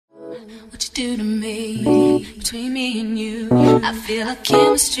what you do to me. Between me and you, I feel a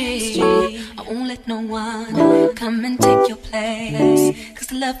chemistry. I won't let no one come and take your place, 'cause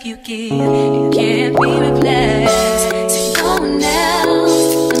the love you give, it can't be replaced. So no one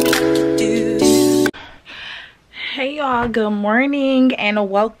else like you do. Hey y'all, good morning and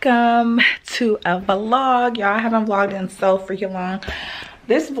welcome to a vlog. Y'all, I haven't vlogged in so freaking long.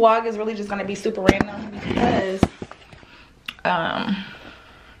 This vlog is really just gonna be super random because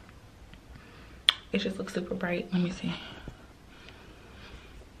it just looks super bright. Let me see.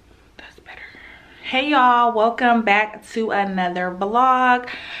 That's better. Hey y'all, welcome back to another vlog.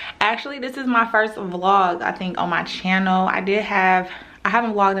 Actually, this is my first vlog, I think, on my channel. I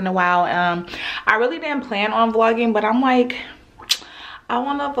haven't vlogged in a while. I really didn't plan on vlogging, but I'm like, I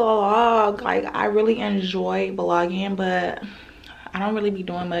want to vlog. Like, I really enjoy vlogging, but I don't really be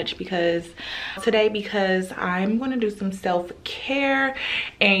doing much because I'm going to do some self-care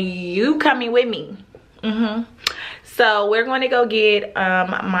and you coming with me. So we're going to go get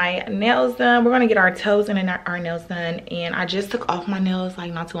my nails done. We're going to get our toes in and our nails done. And I just took off my nails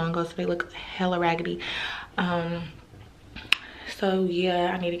like not too long ago, so they look hella raggedy. So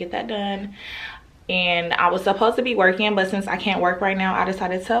yeah, I need to get that done. And I was supposed to be working, but since I can't work right now, I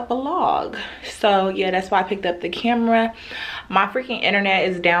decided to vlog. So yeah, that's why I picked up the camera. My freaking internet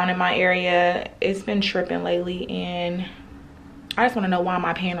is down in my area. It's been tripping lately, and I just want to know why am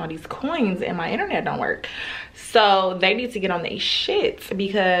I paying all these coins and my internet don't work. So they need to get on their shit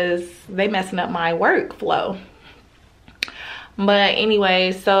because they messing up my workflow. But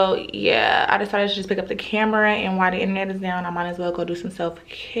anyway, so yeah, I decided to just pick up the camera, and while the internet is down, I might as well go do some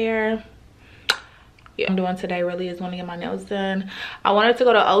self-care. Yeah, I'm doing today really is want to get my nails done. I wanted to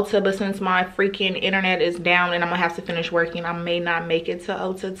go to Ulta, but since my freaking internet is down and I'm gonna have to finish working, I may not make it to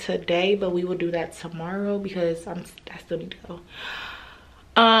Ulta today, but we will do that tomorrow because I still need to go.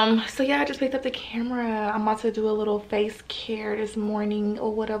 So yeah, I just picked up the camera. I'm about to do a little face care this morning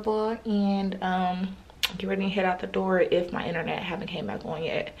or whatever, and get ready to head out the door if my internet haven't came back on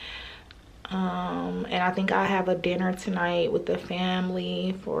yet. And I think I have a dinner tonight with the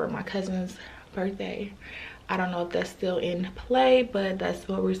family for my cousin's birthday. I don't know if that's still in play, but that's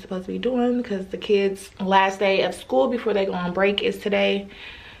what we're supposed to be doing because the kids' last day of school before they go on break is today.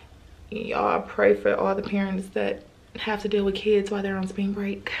 Y'all pray for all the parents that have to deal with kids while they're on spring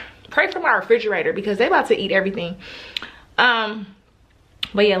break. Pray for my refrigerator because they about to eat everything. But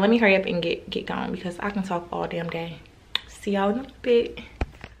yeah, let me hurry up and get going because I can talk all damn day. See y'all in a bit.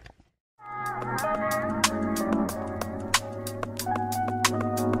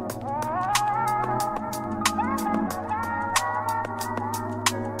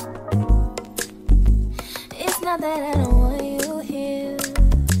 It's not that I don't want you here.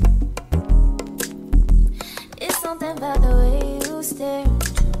 It's something about the way you stare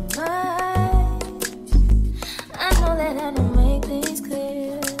into my eyes. I know that I don't make things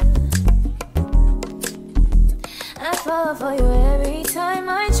clear. I fall for you every time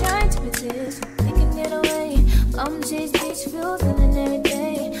I try to resist. We can get away. Come chase beach views and then every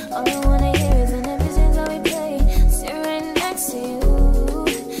day. All I wanna hear is an episode that we play. Sit right next to you.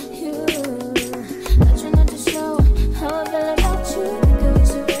 I try not to show how I feel about you. Think I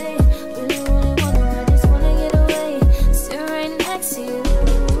wish away. Really wanna, I just wanna get away. Sit right next to you.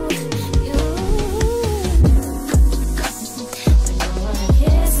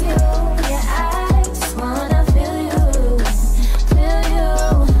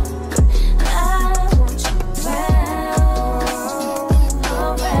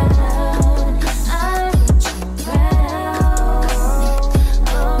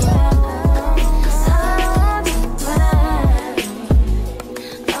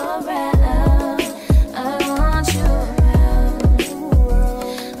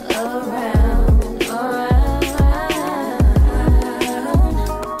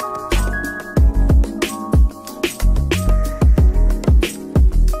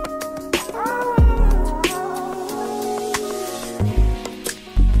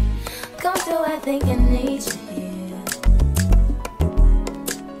 think I need you here.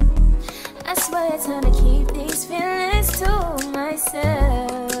 I swear it's time to keep these feelings to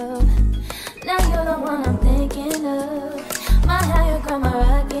myself. Now you're the one I'm thinking of. My higher ground, my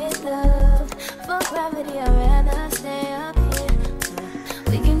rocket love. For gravity, I'd rather stay up here.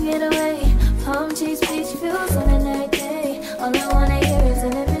 We can get away. Palm trees, beach views on a night day. All I wanna hear is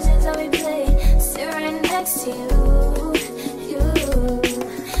an visions that we play. Sit right next to you.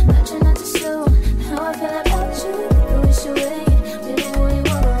 I try not to show how I feel about you. Think I wish away. Really, really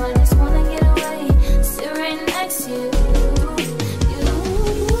wanna, I just wanna get away. Sit right next to you.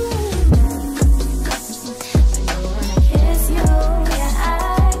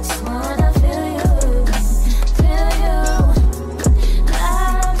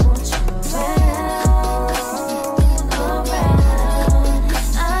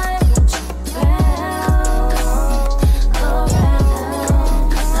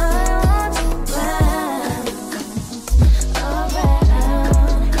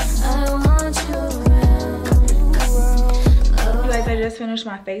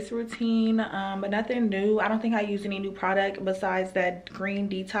 face routine, but nothing new. I don't think I use any new product besides that green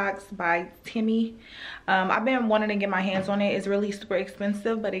detox by Timmy. I've been wanting to get my hands on it. It's really super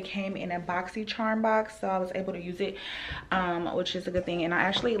expensive, but it came in a BoxyCharm box, so I was able to use it, which is a good thing. And I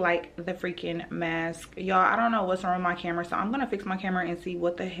actually like the freaking mask, y'all. I don't know what's wrong with my camera, so I'm gonna fix my camera and see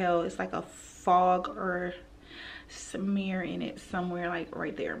what the hell. It's like a fog or smear in it somewhere, like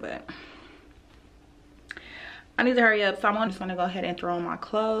right there, but I need to hurry up, so I'm just gonna go ahead and throw on my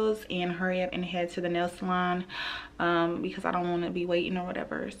clothes and hurry up and head to the nail salon, because I don't want to be waiting or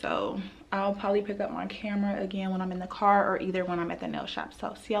whatever. So I'll probably pick up my camera again when I'm in the car, or either when I'm at the nail shop.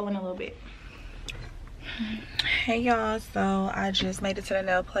 So see y'all in a little bit. Hey y'all, so I just made it to the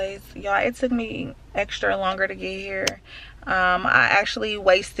nail place. Y'all, it took me extra longer to get here. I actually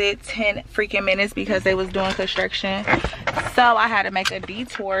wasted 10 freaking minutes because they was doing construction, so I had to make a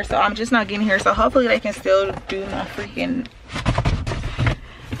detour. So I'm just not getting here, so hopefully they can still do my freaking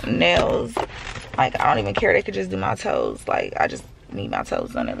nails. Like, I don't even care, they could just do my toes. Like, I just need my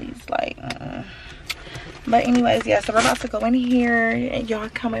toes done at least. Like, but anyways, yeah, so we're about to go in here. Y'all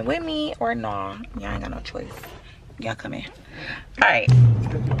coming with me or no? Y'all ain't got no choice. Y'all coming. All right.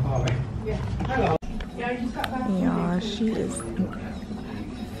 Y'all, she is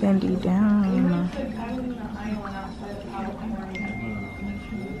Fendi down.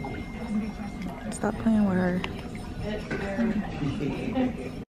 Stop playing with her.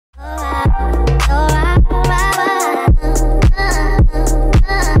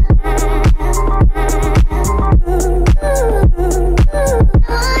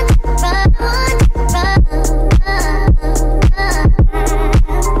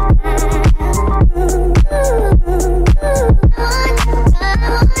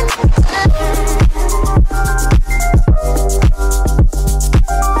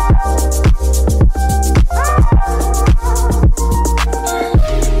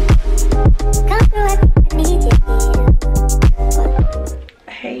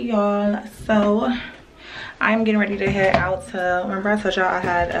 I'm getting ready to head out to, remember I told y'all I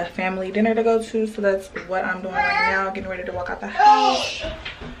had a family dinner to go to, so that's what I'm doing right now, getting ready to walk out the house.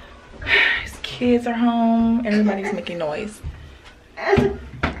 His kids are home, everybody's making noise. No,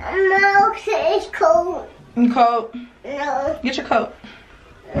 it's cold. Coat? No. Get your coat.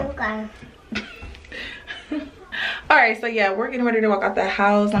 Okay. Alright, so yeah, we're getting ready to walk out the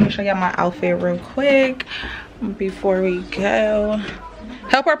house. Let me show y'all my outfit real quick before we go.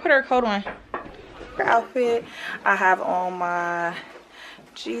 Help her put her coat on. Her outfit, I have on my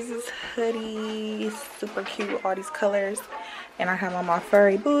Jesus hoodie, super cute, all these colors, and I have on my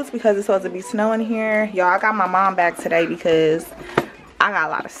furry boots because it's supposed to be snowing here. Y'all, I got my mom back today because I got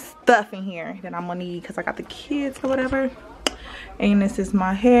a lot of stuff in here that I'm gonna need because I got the kids or whatever. And this is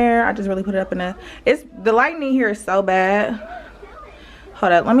my hair. I just really put it up in a, the lighting in here is so bad.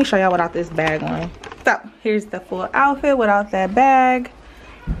 Hold up, let me show y'all without this bag on. So here's the full outfit without that bag.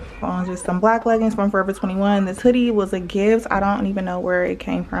 On just some black leggings from Forever 21. This hoodie was a gift. I don't even know where it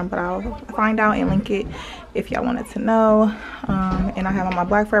came from, but I'll find out and link it if y'all wanted to know. And I have on my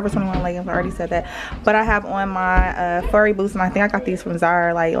black Forever 21 leggings. I already said that, but I have on my furry boots, and I think I got these from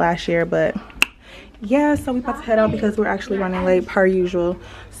Zara like last year. But yeah, so we about to head out because we're actually running late per usual.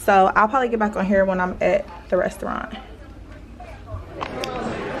 So I'll probably get back on here when I'm at the restaurant.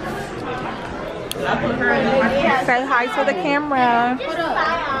 Say hi to the camera.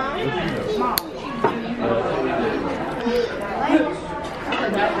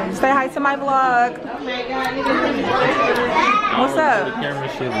 Say hi to my vlog. What's up?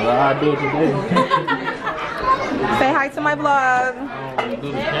 I'll do it today. Say hi to my vlog.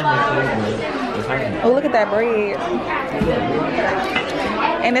 Oh, look at that braid.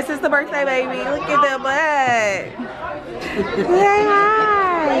 And this is the birthday baby. Look at the butt. Say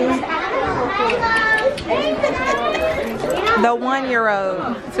hi. The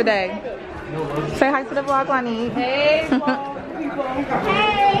 1-year-old today. Say hi to the vlog, Lonnie. Hey, vlog people.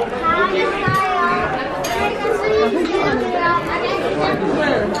 Hey,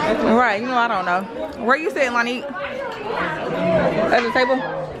 right, you know, I don't know. Where you sitting, Lonnie? At the table?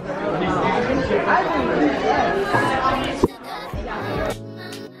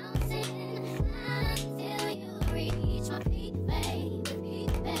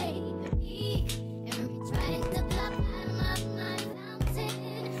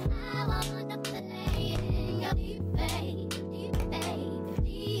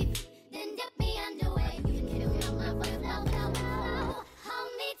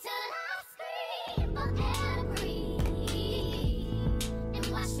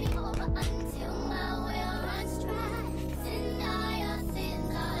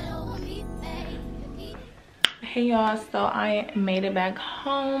 Hey y'all, so I made it back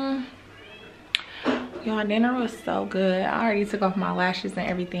home. Y'all, dinner was so good. I already took off my lashes and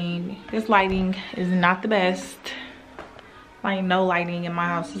everything. This lighting is not the best. Like, no lighting in my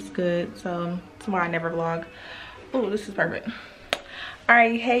house is good, so that's why I never vlog. Oh, this is perfect. All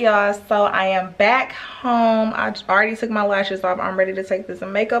right, hey y'all, so I am back home. I already took my lashes off. I'm ready to take this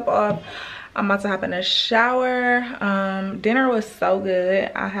makeup off. I'm about to hop in a shower. Dinner was so good.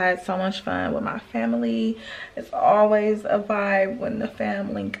 I had so much fun with my family. It's always a vibe when the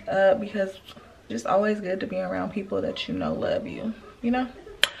fam link up, because it's just always good to be around people that you know love you, you know?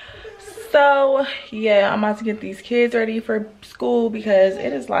 So yeah, I'm about to get these kids ready for school because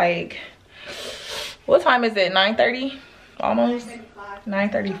it is like, what time is it? 9:30? Almost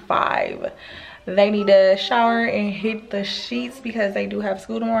 9:35. They need to shower and hit the sheets because they do have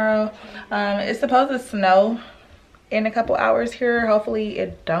school tomorrow. It's supposed to snow in a couple hours here. Hopefully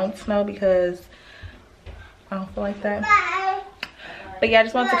it don't snow because I don't feel like that. But yeah, I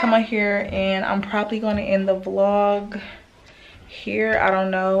just wanted to come on here, and I'm probably going to end the vlog here. I don't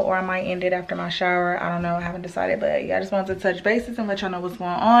know, or I might end it after my shower. I don't know, I haven't decided. But yeah, I just wanted to touch bases and let y'all know what's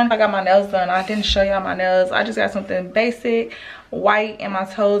going on. I got my nails done. I didn't show y'all my nails. I just got something basic, white, and my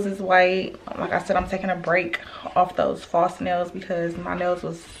toes is white. Like I said, I'm taking a break off those false nails because my nails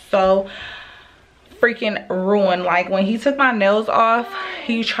was so freaking ruined. Like, when he took my nails off,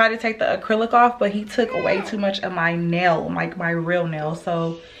 he tried to take the acrylic off, but he took way too much of my nail, like my real nail.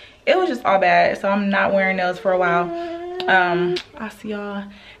 So it was just all bad. So I'm not wearing nails for a while. I'll see y'all.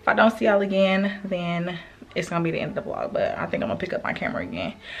 If I don't see y'all again, then it's gonna be the end of the vlog, but I think I'm gonna pick up my camera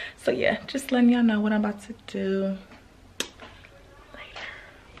again. So yeah, just letting y'all know what I'm about to do.